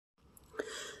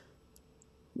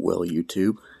Well,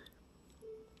 YouTube,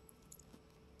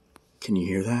 can you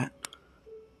hear that?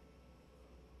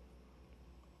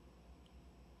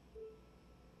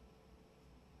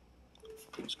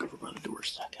 Let's go over by the door a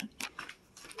second.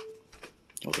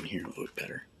 Y'all can hear it a little bit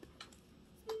better.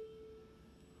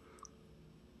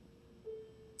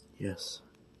 Yes.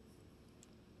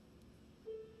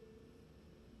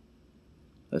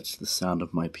 That's the sound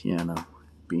of my piano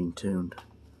being tuned.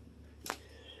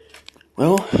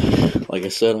 Well, like I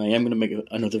said, I am going to make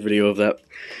another video of that.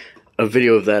 A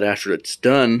video of that after it's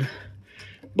done.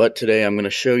 But today I'm going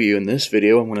to show you, in this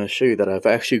video, I'm going to show you that I've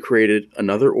actually created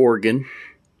another organ.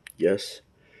 Yes.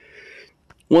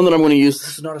 One that I'm going to use.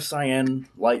 This is not a cyan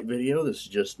light video. This is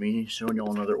just me showing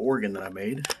y'all another organ that I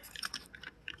made.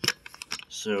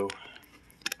 So,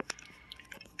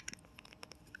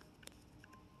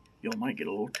 y'all might get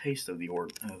a little taste of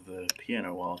the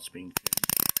piano while it's being tuned.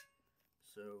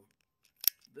 So,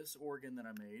 this organ that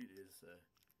I made is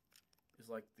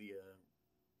like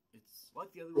it's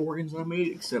like the other organs that I made,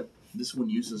 except this one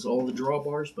uses all the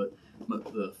drawbars, but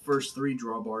the first 3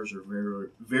 drawbars are very,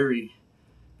 very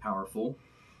powerful,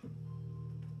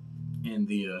 and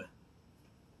the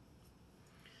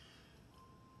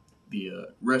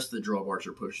rest of the drawbars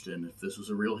are pushed in. If this was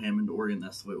a real Hammond organ,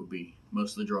 that's the way it would be.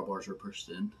 Most of the drawbars are pushed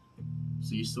in,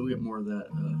 so you still get more of that.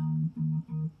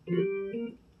 Let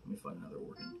me find another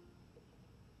organ.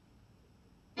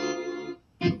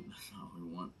 That's not what we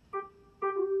want.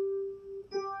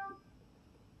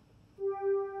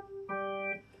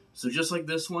 So just like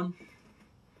this one,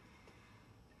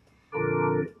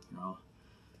 I'll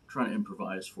try to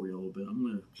improvise for you a little bit. I'm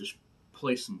going to just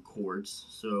play some chords.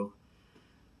 So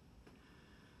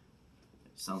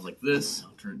it sounds like this.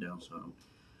 I'll turn it down so I don't.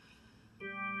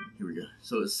 Here we go.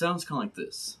 So it sounds kind of like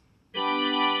this.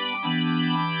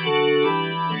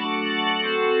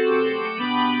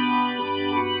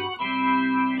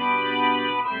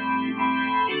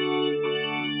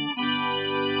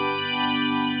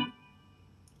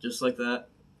 Just like that.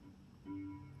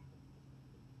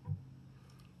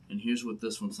 And here's what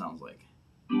this one sounds like.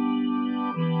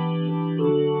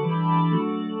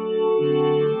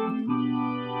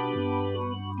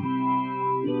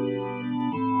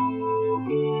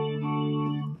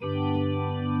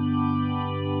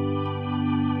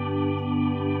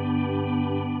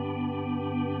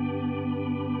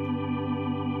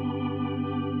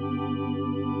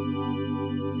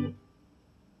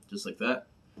 Just like that.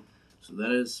 So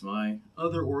that is my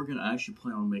other organ. I actually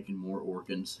plan on making more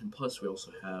organs, and plus we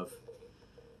also have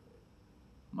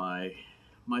my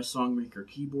Songmaker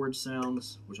keyboard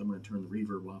sounds, which I'm going to turn the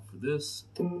reverb off for this.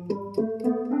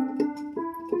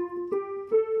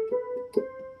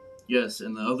 Yes,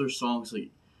 and the other songs that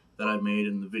I made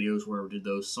in the videos where I did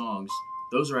those songs,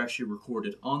 those are actually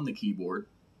recorded on the keyboard.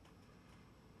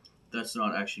 That's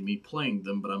not actually me playing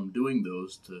them, but I'm doing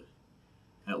those to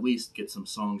at least get some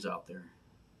songs out there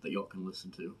that y'all can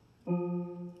listen to.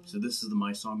 So this is the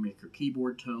My Songmaker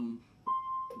keyboard tone.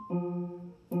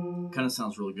 Kind of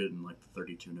sounds really good in like the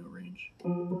 32 note range.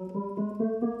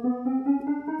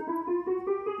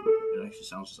 It actually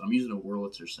sounds, I'm using a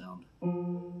Wurlitzer sound,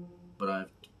 but I've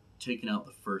taken out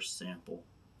the first sample,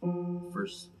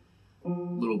 first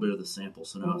little bit of the sample,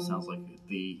 so now it sounds like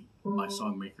My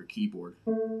Songmaker keyboard.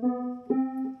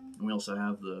 And we also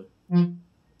have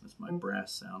that's my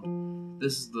brass sound.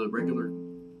 This is the regular.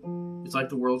 It's like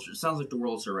the Wurlitzer. It sounds like the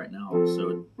Wurlitzer right now.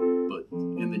 So, but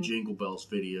in the Jingle Bells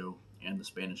video and the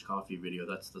Spanish Coffee video,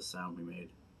 that's the sound we made.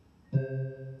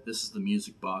 This is the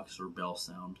music box or bell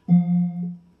sound.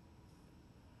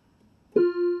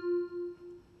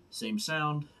 Same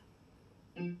sound.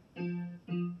 Oh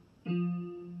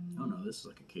no, this is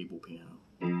like a cable piano.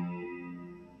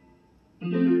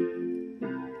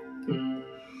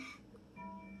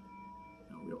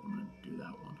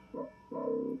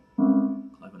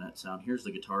 Clavinet sound. Here's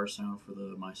the guitar sound for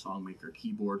the My Songmaker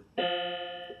keyboard.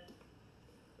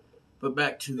 But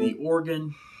back to the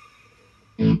organ.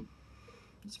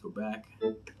 Let's go back.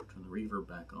 Turn the reverb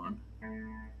back on.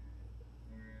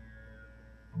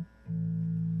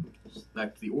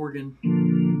 Back to the organ.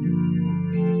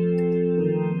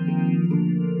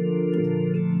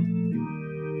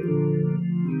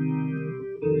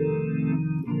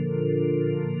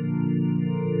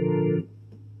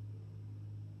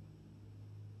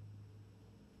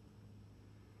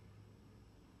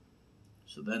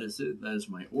 So that is it. That is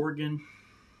my organ.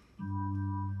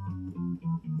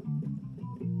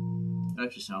 It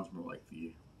actually sounds more like the...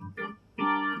 You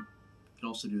can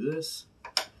also do this.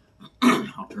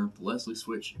 I'll turn up the Leslie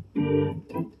switch.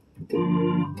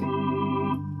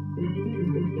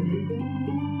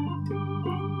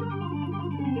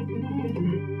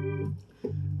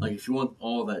 Like if you want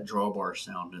all that drawbar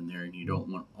sound in there and you don't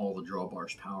want all the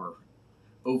drawbars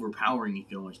overpowering, you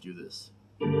can always do this.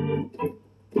 And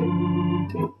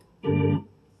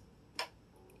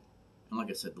like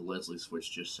I said, the Leslie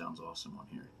switch just sounds awesome on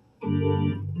here.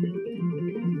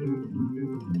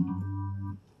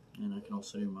 And I can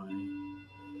also do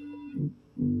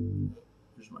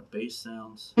here's my bass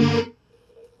sounds.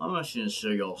 I'm actually going to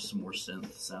show y'all some more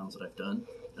synth sounds that I've done.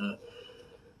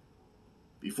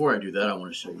 Before I do that, I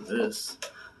want to show you this.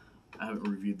 I haven't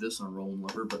reviewed this on Rollin'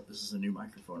 Lover, but this is a new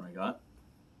microphone I got,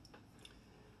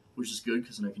 which is good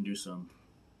because then I can do some.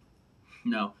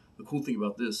 Now, the cool thing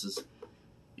about this is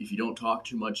if you don't talk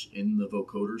too much in the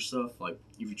vocoder stuff, like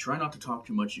if you try not to talk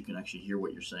too much, you can actually hear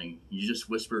what you're saying. You just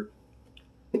whisper,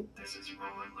 "This is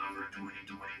Rollin' Lover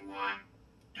 2021,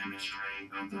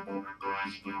 demonstrating of the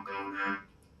kross vocoder.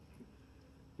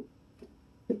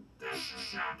 This is the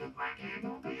sound of my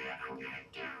cable piano getting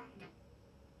tuned.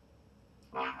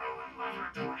 On Rollin' Lover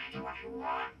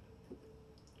 2021,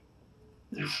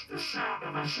 this is the sound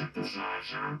of a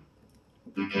synthesizer.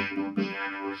 The cable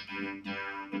piano is getting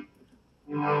tuned.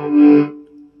 Rollin'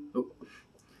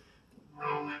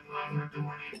 Lover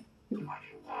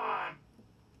 2021.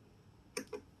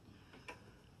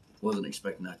 Wasn't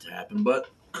expecting that to happen, but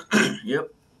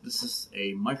yep, this is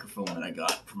a microphone that I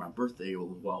got for my birthday a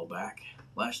little while back.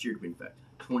 Last year, to be exact,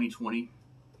 2020.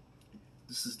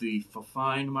 This is the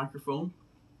Fine microphone,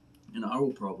 and I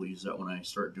will probably use that when I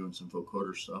start doing some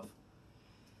vocoder stuff.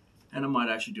 And I might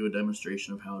actually do a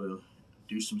demonstration of how to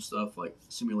do some stuff like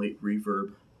simulate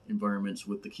reverb environments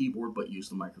with the keyboard, but use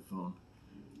the microphone.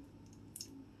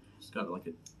 It's got like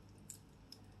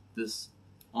this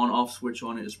on-off switch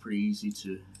on it is pretty easy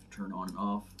to turn on and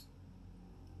off,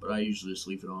 but I usually just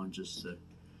leave it on just to,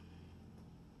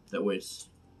 that way it's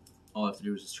all I have to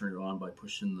do is just turn it on by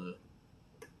pushing the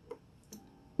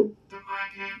mic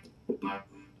in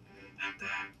button, and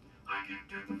then I can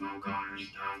do the vocoder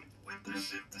stuff with the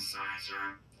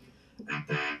synthesizer, and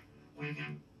then we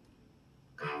can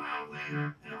go out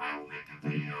later and I will make a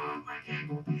video of my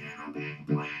cable piano being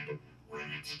played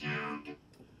when it's tuned.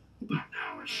 But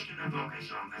now we're just gonna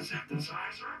focus on the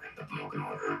synthesizer and the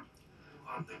vocoder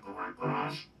on the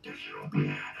kross digital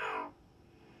piano.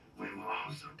 We will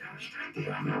also demonstrate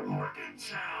the other organ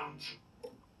sounds.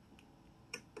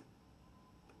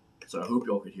 So I hope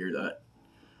y'all could hear that.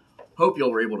 Hope y'all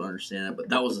were able to understand it, but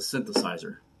that was a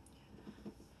synthesizer.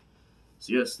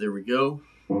 So yes, there we go.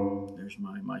 There's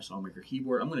my Songmaker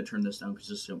keyboard. I'm going to turn this down because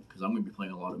I'm going to be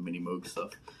playing a lot of Mini Moog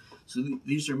stuff. So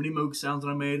these are Mini Moog sounds that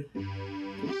I made.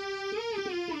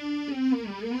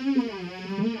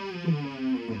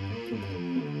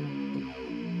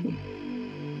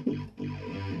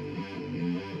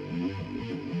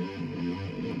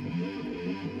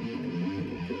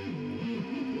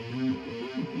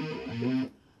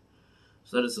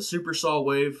 So that is a super saw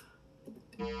wave,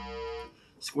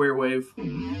 square wave.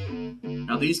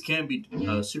 Now these can be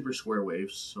super square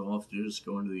waves, so all I have to do is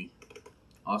go into the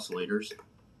oscillators,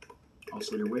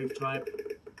 oscillator wave type.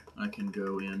 I can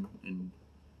go in and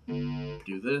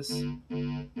do this. Or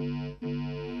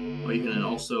you can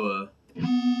also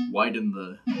widen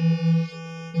the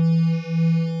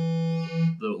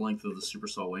length of the super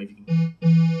saw wave.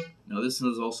 Now this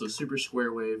is also super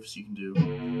square wave, so you can do.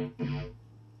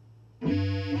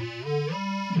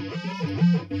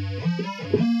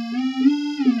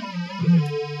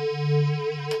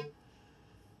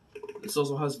 This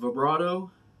also has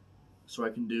vibrato, so I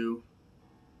can do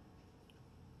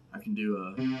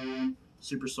a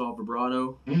super saw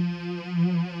vibrato,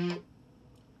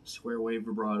 square wave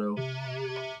vibrato.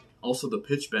 Also, the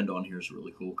pitch bend on here is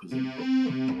really cool because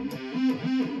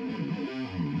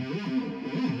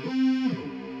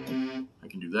I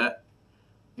can do that.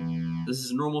 This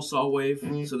is a normal saw wave,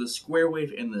 so the square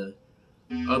wave and the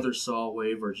other saw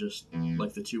wave are just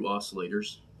like the two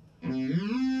oscillators,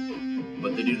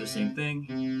 but they do the same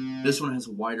thing. This one has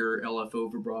a wider LFO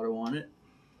vibrato on it,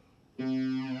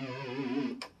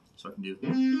 so I can do.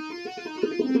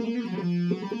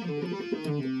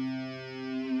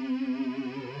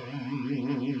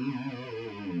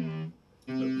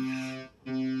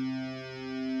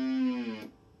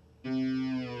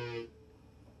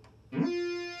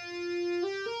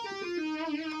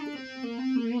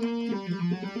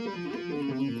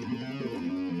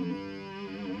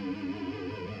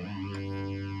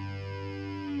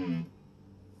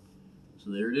 So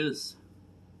there it is.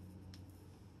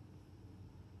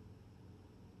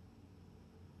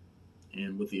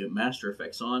 And with the master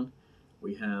effects on,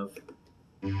 we have,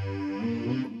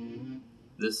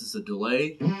 this is a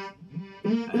delay. I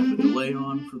have a delay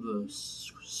on for the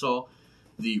saw,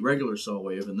 the regular saw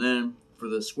wave, and then for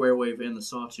the square wave and the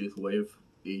sawtooth wave,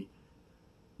 the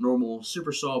normal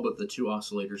super saw, but the two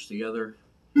oscillators together.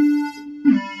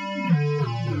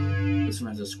 This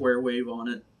one has a square wave on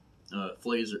it,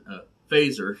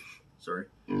 phaser, sorry.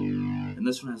 And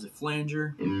this one has a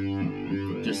flanger,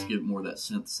 just to give it more of that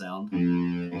synth sound.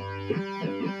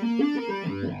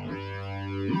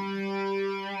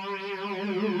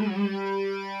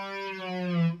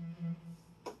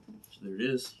 So there it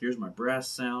is. Here's my brass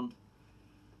sound.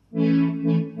 Move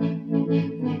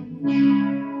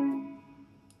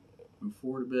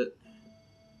forward a bit.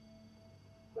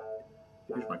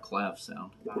 Here's my clav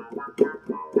sound.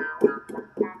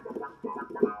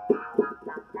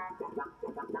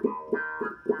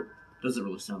 Doesn't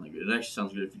really sound that good. It actually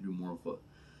sounds good if you do more of a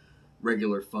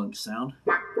regular funk sound.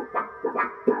 Got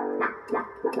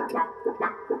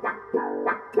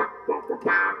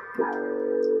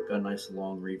a nice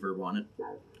long reverb on it.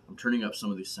 I'm turning up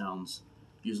some of these sounds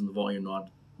using the volume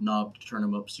knob to turn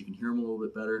them up so you can hear them a little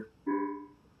bit better.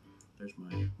 There's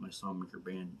my Songmaker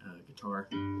band guitar.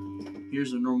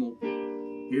 Here's the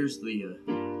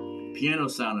piano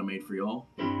sound I made for y'all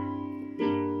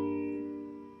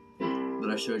that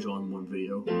I showed you all in one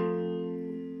video.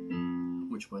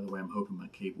 Which, by the way, I'm hoping my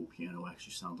cable piano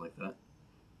actually sounds like that.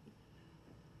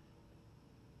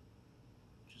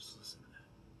 Just listen to that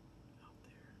out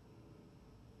there.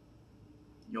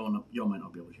 Y'all might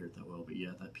not be able to hear it that well, but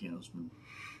yeah, that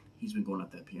he's been going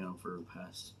at that piano for the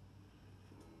past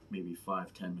maybe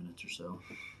 5-10 minutes or so.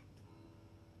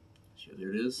 So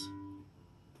there it is.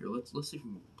 Here, let's see if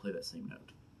we can play that same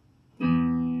note.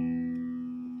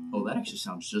 Oh, that actually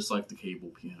sounds just like the cable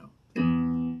piano.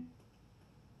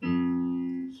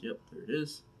 So, yep, there it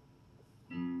is.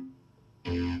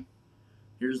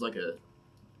 Here's like a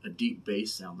deep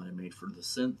bass sound that I made for the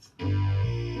synth.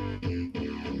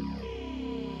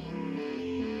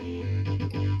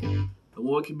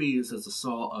 Well, it can be used as a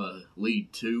saw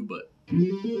lead too, but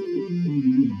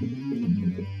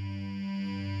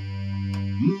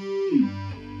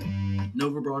no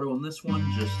vibrato on this one,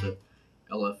 just a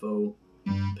LFO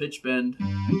pitch bend.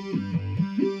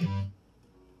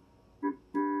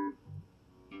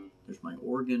 There's my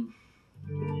organ.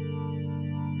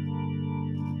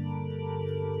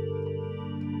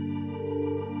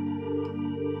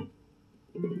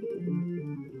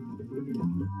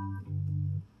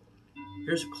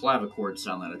 Here's a clavichord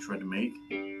sound that I tried to make.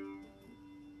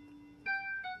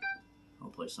 I'll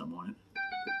play some on it.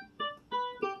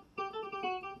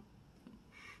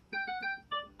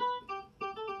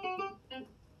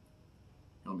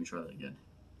 Let me try that again.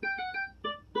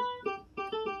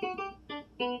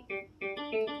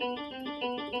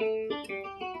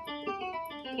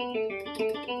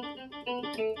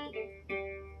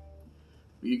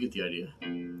 But you get the idea.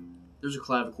 There's a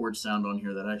clavichord sound on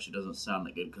here that actually doesn't sound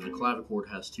that good because the clavichord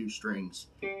has 2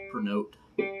 strings per note.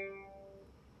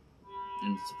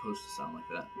 And it's supposed to sound like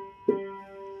that.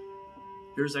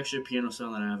 Here's actually a piano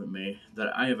sound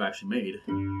that I have actually made,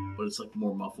 but it's like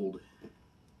more muffled.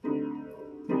 Kind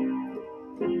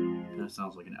of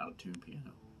sounds like an out-of-tune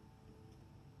piano.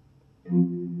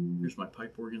 Here's my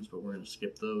pipe organs, but we're going to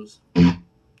skip those.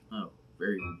 Oh,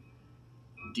 very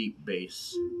deep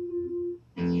bass.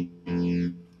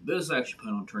 This is actually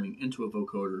planned on turning into a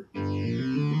vocoder.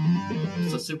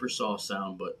 It's a super saw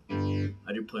sound, but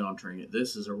I do plan on turning it.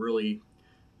 This is a really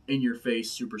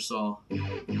in-your-face super saw.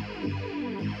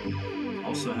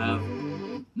 Also have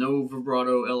no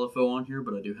vibrato LFO on here,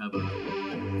 but I do have a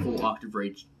full octave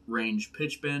range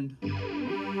pitch bend.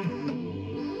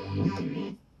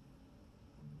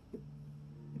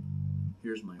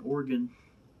 Here's my organ.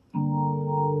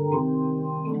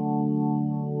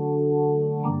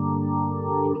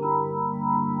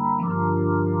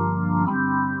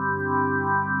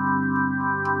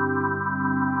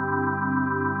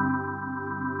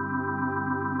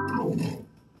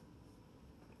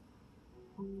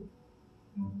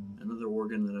 Another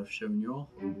organ that I've shown y'all.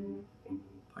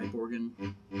 Pipe organ.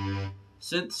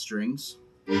 Synth strings.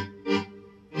 Well,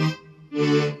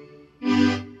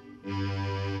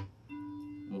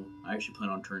 I actually plan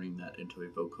on turning that into a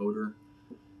vocoder.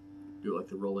 Do it like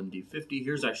the Roland D50.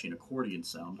 Here's actually an accordion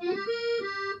sound.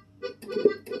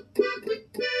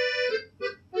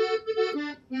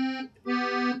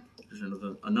 There's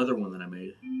another one that I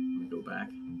made. Let me go back.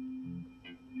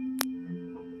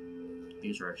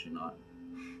 These are actually not.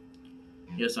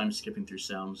 Yes, I'm skipping through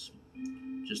sounds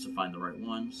just to find the right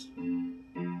ones.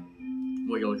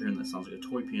 What y'all are hearing that sounds like a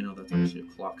toy piano, that's actually a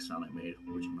clock sound I made,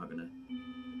 which I'm not gonna...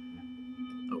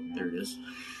 Oh, there it is.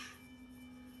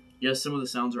 Yes, some of the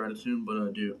sounds are out of tune,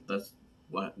 but that's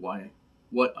why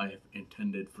what I have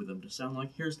intended for them to sound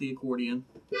like. Here's the accordion.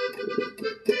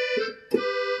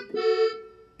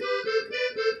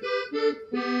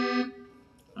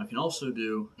 I can also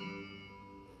do,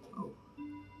 oh,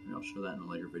 maybe I'll show that in a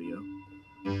later video.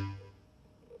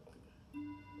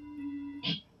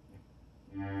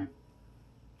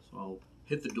 So I'll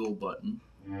hit the dual button.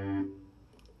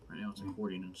 Right now it's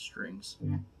accordion and strings.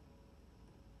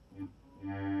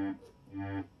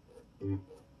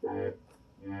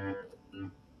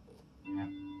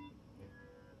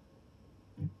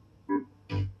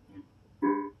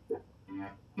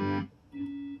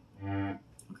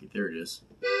 Okay, there it is.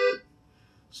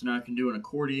 So now I can do an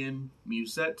accordion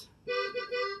musette.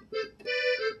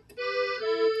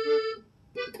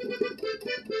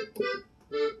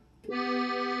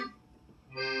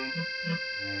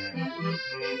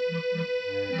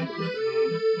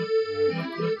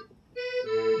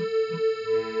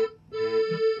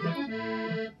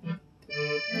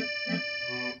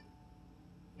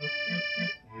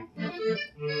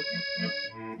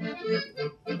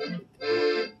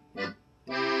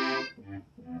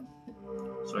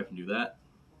 So I can do that.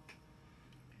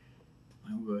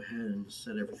 I will go ahead and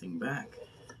set everything back.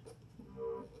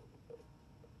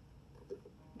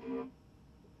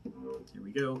 There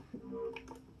we go.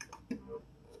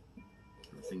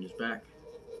 Everything is back.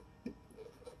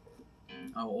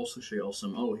 I'll also show you all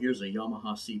some, oh, here's a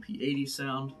Yamaha CP80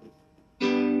 sound.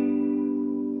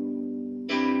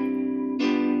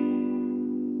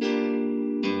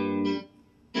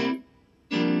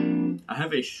 I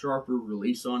have a sharper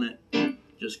release on it,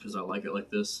 just because I like it like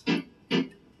this. But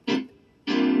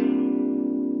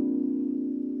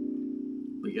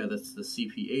yeah, that's the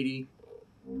CP80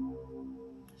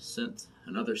 synth,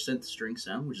 another synth string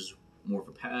sound, which is more of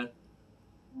a pad.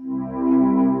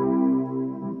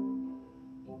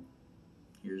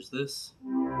 Here's this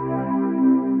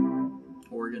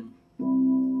organ,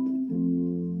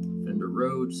 Fender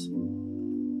Rhodes,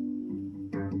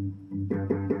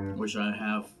 which I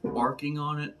have barking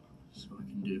on it, so I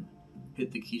can do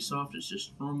hit the key soft, it's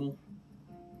just normal,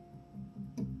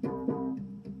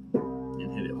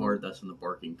 and hit it hard, that's when the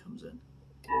barking comes in.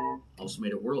 Also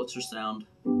made a Wurlitzer sound.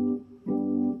 Oh,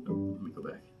 let me go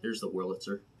back. There's the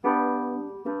Wurlitzer.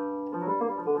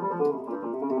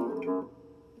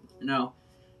 Now,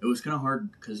 it was kind of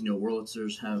hard because, you know,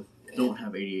 Wurlitzers don't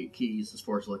have 88 keys as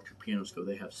far as electric pianos go.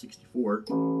 They have 64.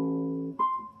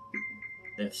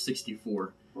 They have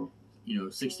 64. You know,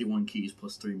 61 keys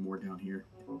plus 3 more down here.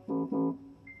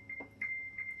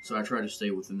 So I try to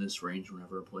stay within this range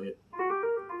whenever I play it.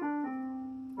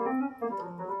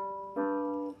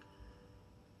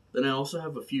 Then I also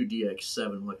have a few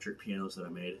DX7 electric pianos that I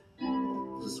made.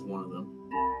 This is one of them.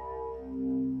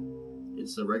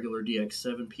 It's a regular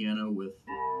DX7 piano with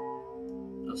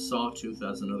a sawtooth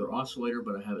as another oscillator,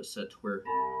 but I have it set to where it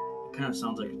kind of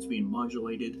sounds like it's being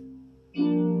modulated.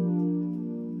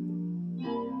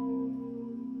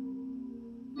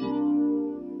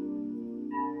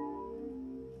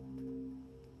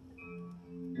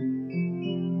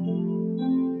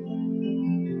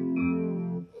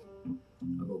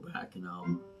 I'll go back and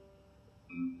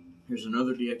here's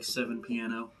another DX7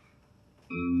 piano.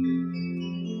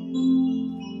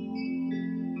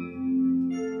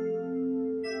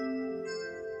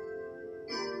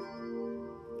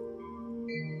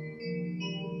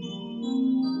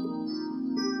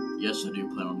 Yes, I do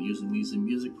plan on using these in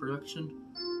music production.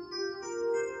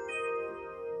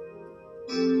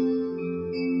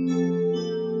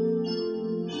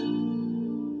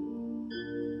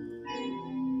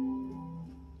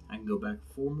 I can go back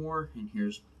 4 more, and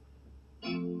here's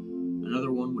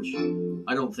another one, which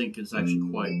I don't think is actually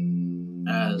quite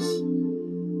as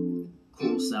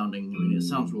cool sounding. I mean, it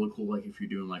sounds really cool, like if you're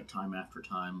doing like Time After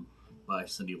Time by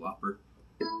Cyndi Lauper.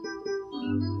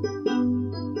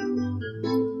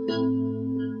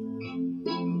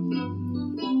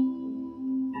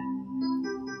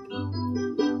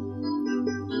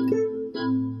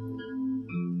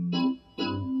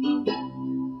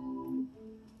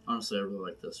 Honestly, I really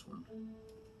like this one.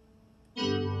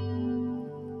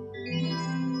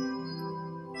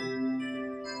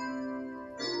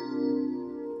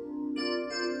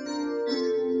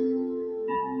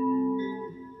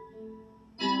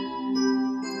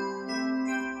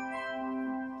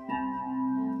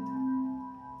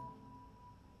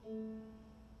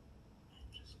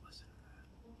 Just listen to that.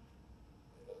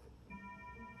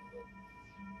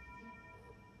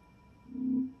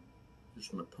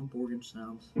 Here's my pump organ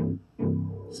sounds.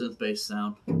 Synth bass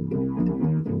sound.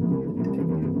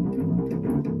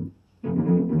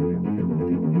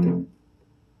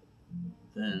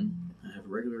 Then I have a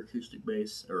regular acoustic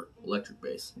bass, or electric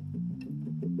bass.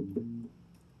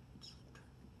 Let's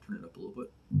turn it up a little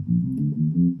bit.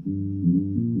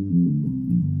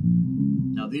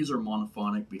 Now these are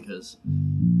monophonic because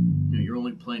you're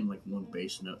only playing like one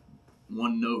bass note,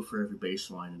 one note for every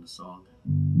bass line in the song.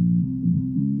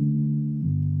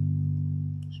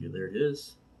 So there it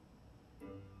is.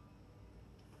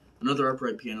 Another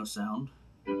upright piano sound.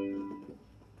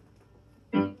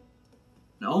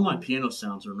 Now all my piano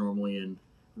sounds are normally in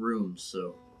rooms,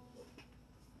 so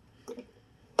I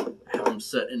have them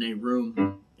set in a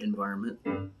room environment,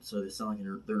 so they sound like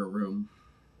they're in a room.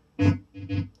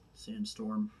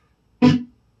 Sandstorm.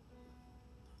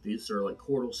 These are like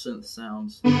chordal synth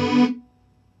sounds.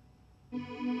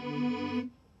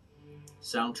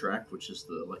 Soundtrack, which is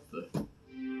the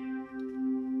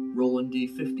Roland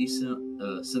D50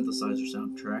 synthesizer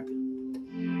soundtrack.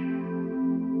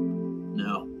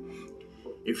 Now,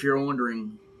 if you're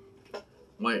wondering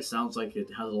why it sounds like it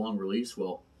has a long release,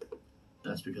 well,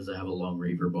 that's because I have a long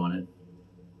reverb on it.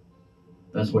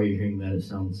 That's why you're hearing that it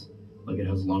sounds like it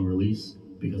has a long release,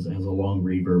 because it has a long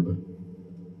reverb.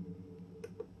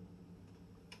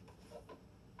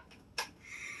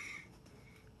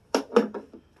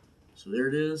 So there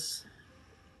it is.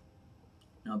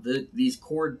 Now these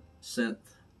chord synth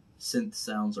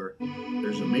sounds are,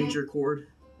 there's a major chord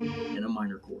and a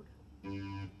minor chord.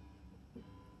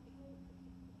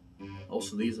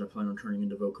 Also these I plan on turning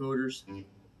into vocoders.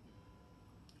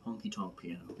 Honky tonk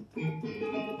piano.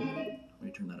 Let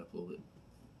me turn that up a little bit.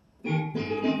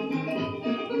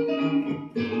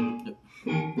 Yep.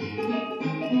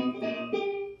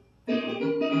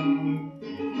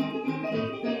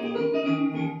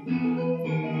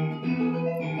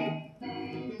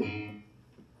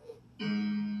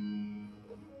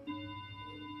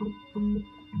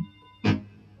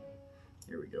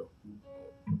 Here we go.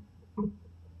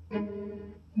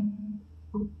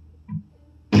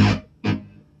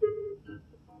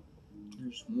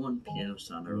 There's one piano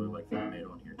sound I really like that I made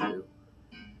on here too.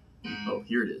 Oh,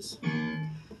 here it is.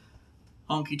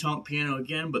 Honky tonk piano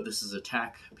again, but this is a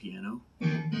tack piano.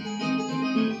 Let's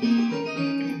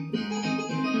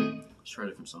try a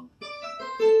different song.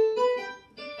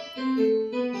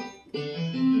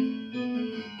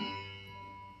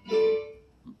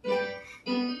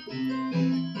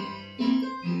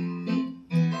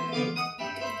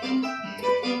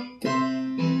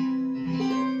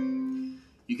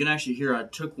 You can actually hear I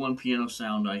took one piano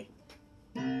sound, I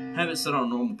have it set on a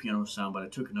normal piano sound, but I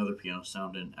took another piano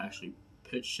sound and actually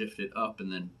pitch shifted up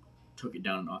and then took it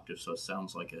down an octave, so it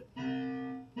sounds like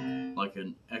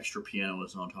an extra piano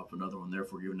is on top of another one,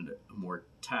 therefore giving it a more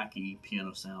tacky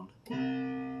piano sound.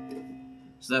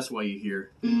 So that's why you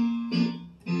hear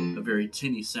a very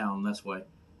tinny sound. That's what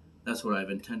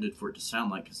I've intended for it to sound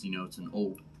like, because it's an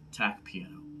old tack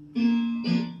piano.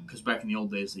 Because back in the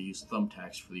old days they used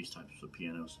thumbtacks for these types of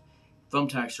pianos.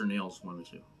 Thumbtacks or nails, one of the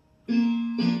two.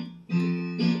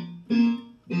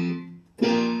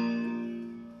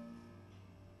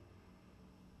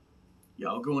 Yeah,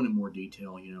 I'll go into more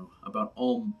detail, about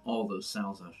all those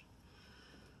sounds I've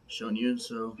shown you.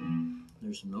 So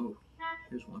here's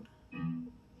one.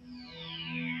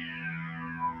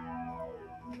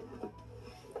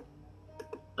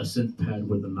 A synth pad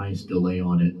with a nice delay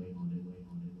on it.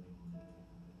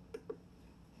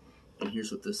 And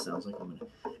here's what this sounds like.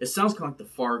 It sounds kind of like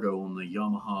the Fargo on the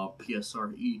Yamaha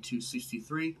PSR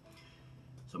E263.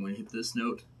 So I'm going to hit this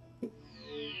note.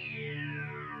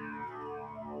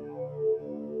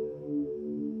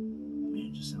 Man,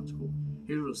 it just sounds cool.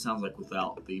 Here's what it sounds like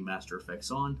without the master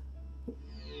effects on.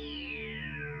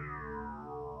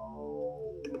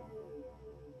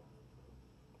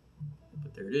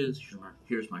 But there it is.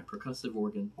 Here's my percussive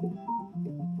organ.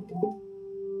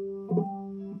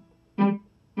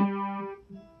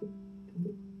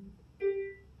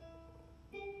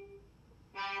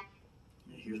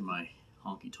 Here's my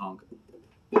honky tonk.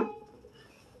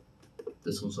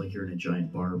 This looks like you're in a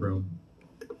giant bar room.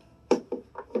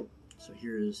 So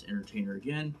here is Entertainer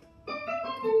again. A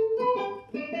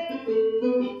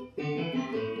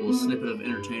little snippet of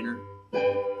Entertainer.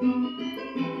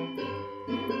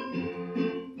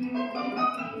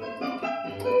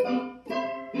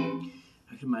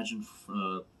 I can imagine,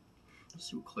 let's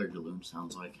see what Claire de Lune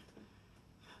sounds like.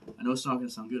 I know it's not going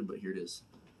to sound good, but here it is.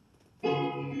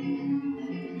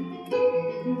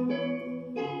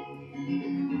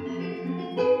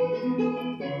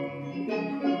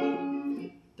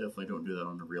 Definitely don't do that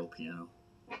on a real piano.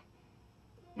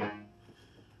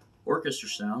 Orchestra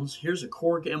sounds. Here's a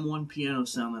Korg M1 piano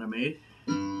sound that I made.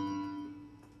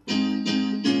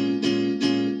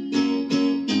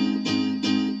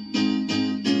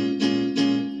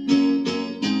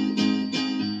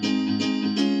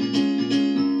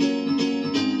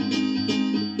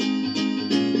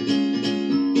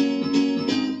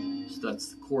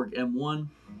 one,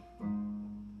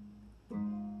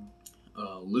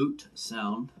 lute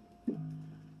sound.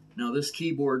 Now this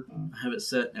keyboard, I have it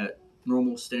set at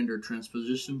normal standard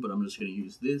transposition, but I'm just going to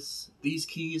use these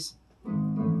keys.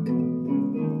 Kind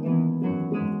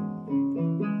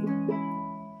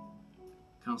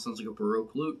of sounds like a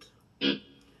Baroque lute. A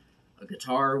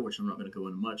guitar, which I'm not going to go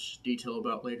into much detail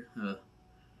about later,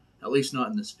 at least not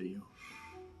in this video.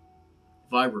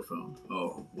 Vibraphone.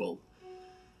 Oh, well,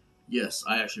 yes,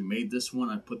 I actually made this one.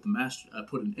 I put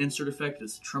an insert effect.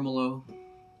 It's a tremolo,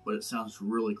 but it sounds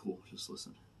really cool. Just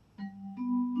listen.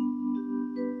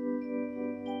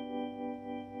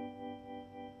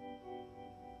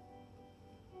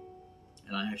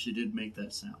 And I actually did make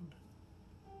that sound.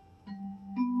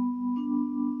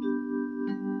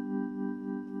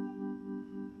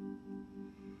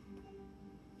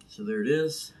 So there it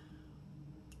is.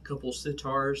 A couple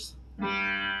sitars.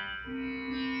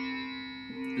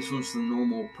 This one's the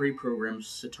normal pre-programmed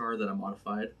sitar that I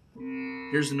modified.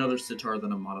 Here's another sitar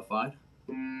that I modified.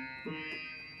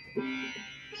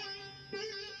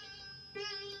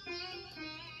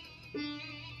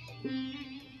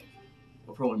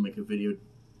 I'll probably make a video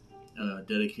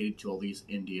dedicated to all these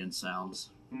Indian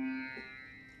sounds.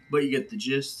 But you get the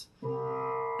gist.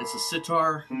 It's a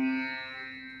sitar,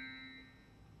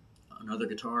 another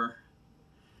guitar,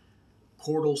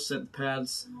 chordal synth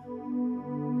pads,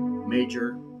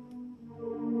 major,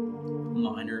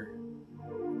 minor,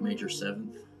 major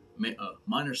seventh,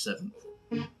 minor seventh.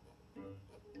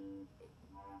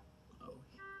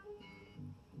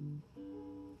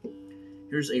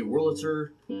 Here's a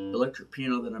Wurlitzer electric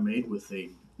piano that I made with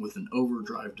an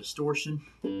overdrive distortion.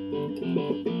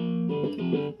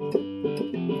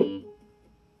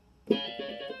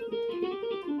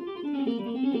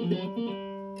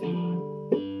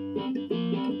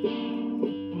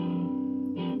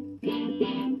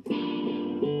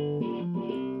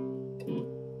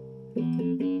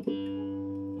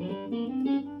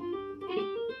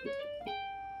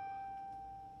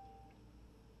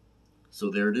 So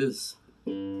there it is.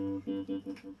 I'm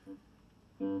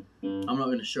not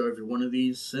going to show every one of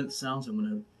these synth sounds. I'm going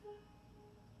to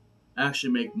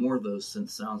actually make more of those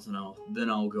synth sounds, and then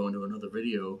I'll go into another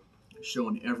video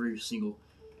showing every single.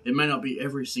 It might not be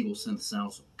every single synth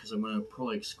sound, because I'm going to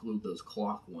probably exclude those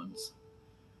clock ones,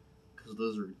 because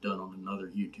those are done on another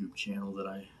YouTube channel that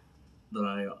I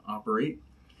operate.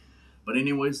 But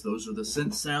anyways, those are the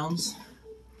synth sounds.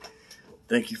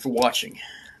 Thank you for watching.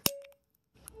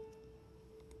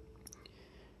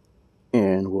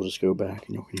 And we'll just go back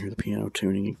and you can hear the piano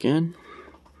tuning again.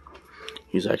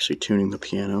 He's actually tuning the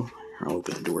piano. I'll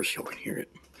open the door so you can hear it.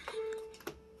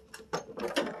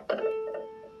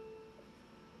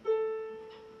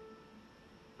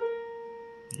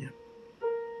 Yep.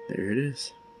 There it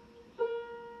is.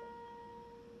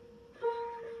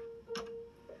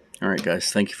 Alright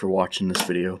guys, thank you for watching this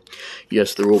video.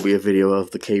 Yes, there will be a video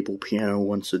of the cable piano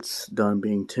once it's done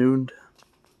being tuned.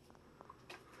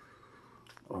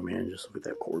 Oh man, just look at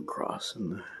that chord cross in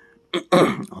the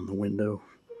on the window.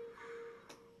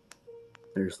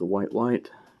 There's the white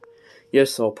light.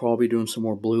 Yes, I'll probably be doing some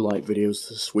more blue light videos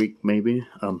this week, maybe.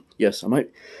 Yes, I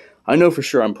might. I know for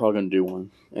sure I'm probably going to do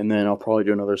one. And then I'll probably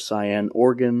do another cyan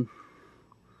organ.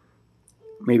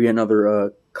 Maybe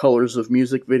another colors of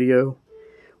music video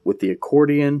with the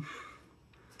accordion.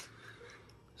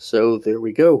 So there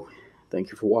we go. Thank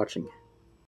you for watching.